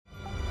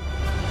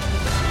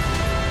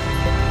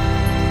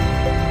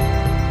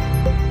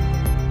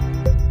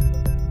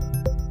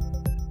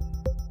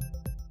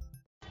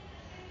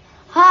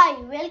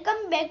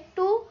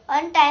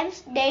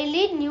UnTimes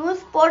Daily News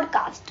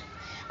Podcast.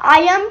 I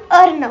am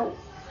Arnav.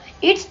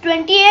 It's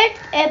 28th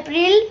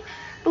April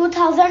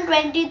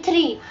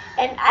 2023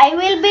 and I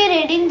will be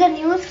reading the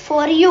news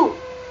for you.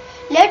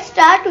 Let's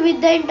start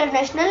with the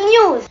international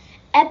news.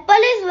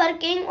 Apple is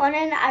working on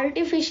an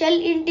artificial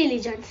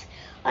intelligence,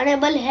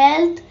 enable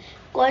health,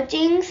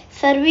 coaching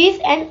service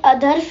and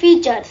other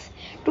features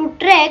to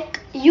track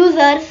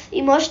users'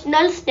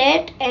 emotional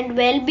state and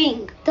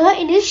well-being. The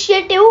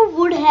initiative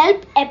would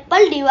help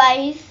Apple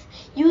device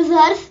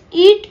users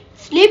eat,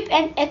 sleep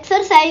and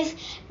exercise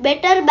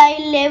better by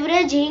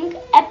leveraging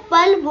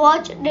Apple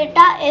Watch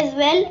data as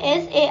well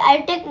as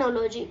AI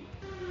technology.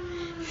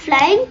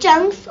 Flying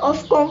chunks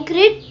of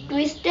concrete,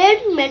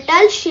 twisted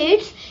metal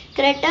sheets,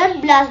 crater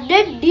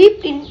blasted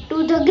deep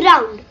into the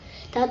ground.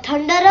 The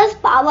thunderous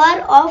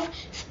power of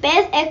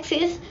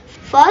SpaceX's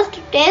first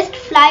test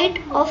flight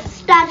of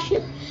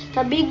Starship,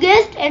 the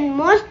biggest and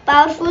most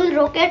powerful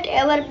rocket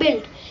ever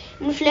built,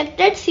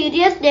 inflicted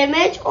serious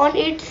damage on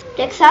its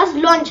Texas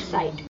launch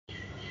site.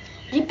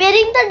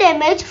 Repairing the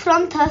damage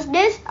from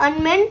Thursday's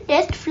unmanned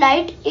test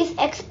flight is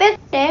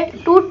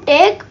expected to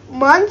take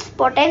months,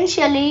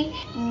 potentially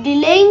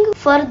delaying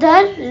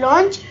further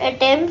launch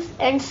attempts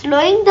and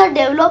slowing the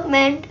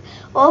development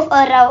of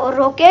a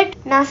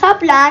rocket NASA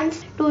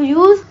plans to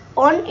use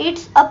on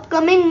its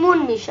upcoming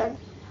moon mission.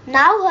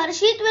 Now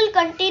Harshit will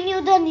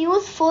continue the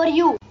news for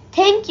you.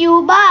 Thank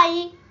you.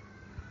 Bye.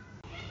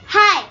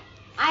 Hi,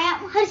 I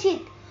am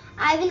Harshit.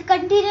 I will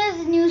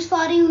continue the news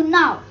for you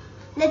now.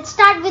 Let's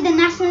start with the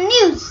national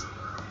news.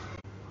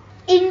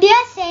 India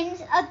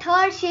sends a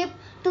third ship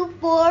to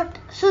Port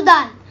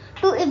Sudan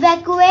to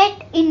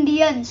evacuate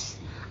Indians.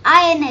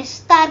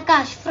 INS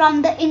Tarkash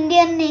from the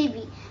Indian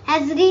Navy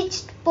has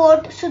reached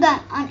Port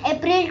Sudan on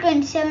April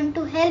 27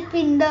 to help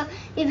in the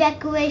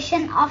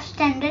evacuation of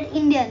stranded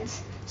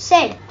Indians,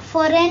 said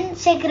Foreign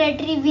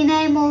Secretary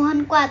Vinay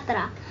Mohan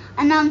Kwatra,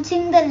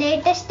 announcing the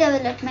latest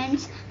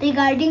developments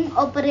regarding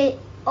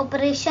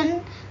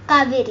Operation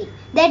Kaveri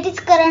that is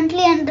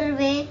currently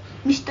underway.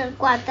 Mr.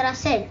 Kwatra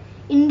said,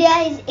 India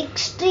is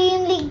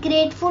extremely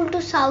grateful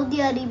to Saudi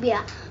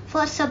Arabia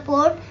for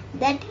support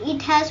that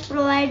it has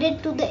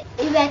provided to the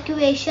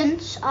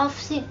evacuations of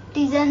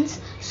citizens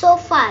so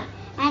far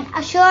and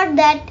assured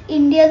that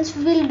Indians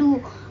will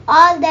do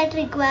all that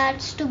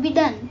requires to be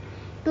done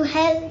to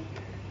help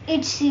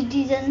its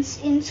citizens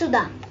in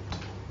Sudan.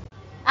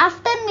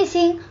 After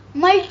missing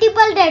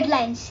multiple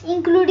deadlines,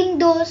 including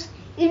those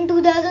in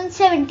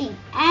 2017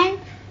 and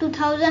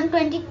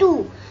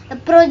 2022, the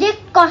project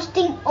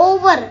costing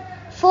over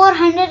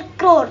 400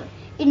 crore,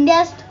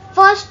 India's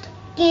first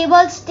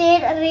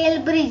cable-stayed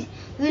rail bridge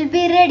will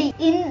be ready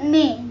in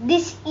May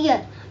this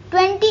year.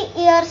 20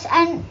 years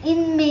and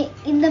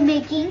in the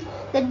making,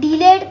 the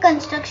delayed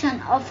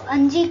construction of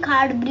Anji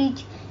Khad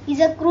Bridge is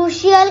a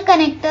crucial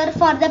connector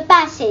for the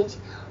passage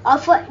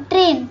of a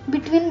train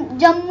between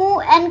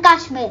Jammu and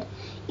Kashmir,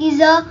 is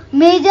a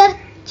major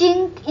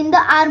chink in the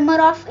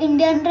armor of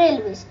Indian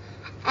Railways'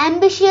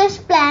 ambitious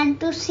plan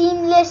to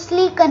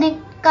seamlessly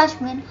connect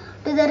Kashmir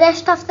to the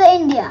rest of the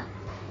India.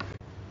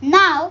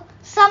 Now,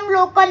 some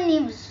local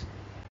news.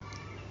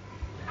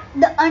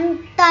 The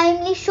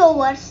untimely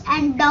showers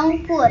and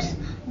downpours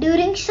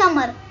during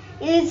summer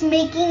is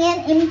making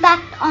an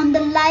impact on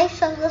the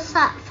lives of the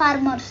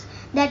farmers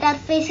that are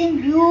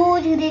facing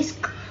huge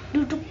risk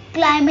due to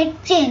climate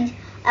change.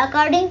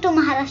 According to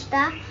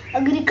Maharashtra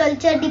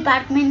Agriculture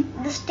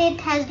Department, the state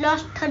has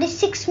lost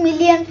 36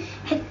 million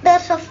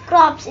hectares of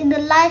crops in the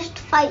last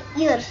 5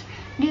 years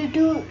due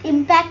to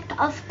impact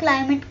of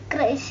climate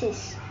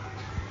crisis.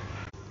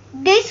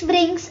 This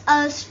brings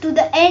us to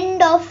the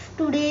end of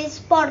today's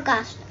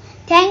podcast.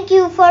 Thank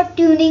you for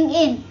tuning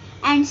in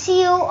and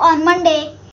see you on Monday.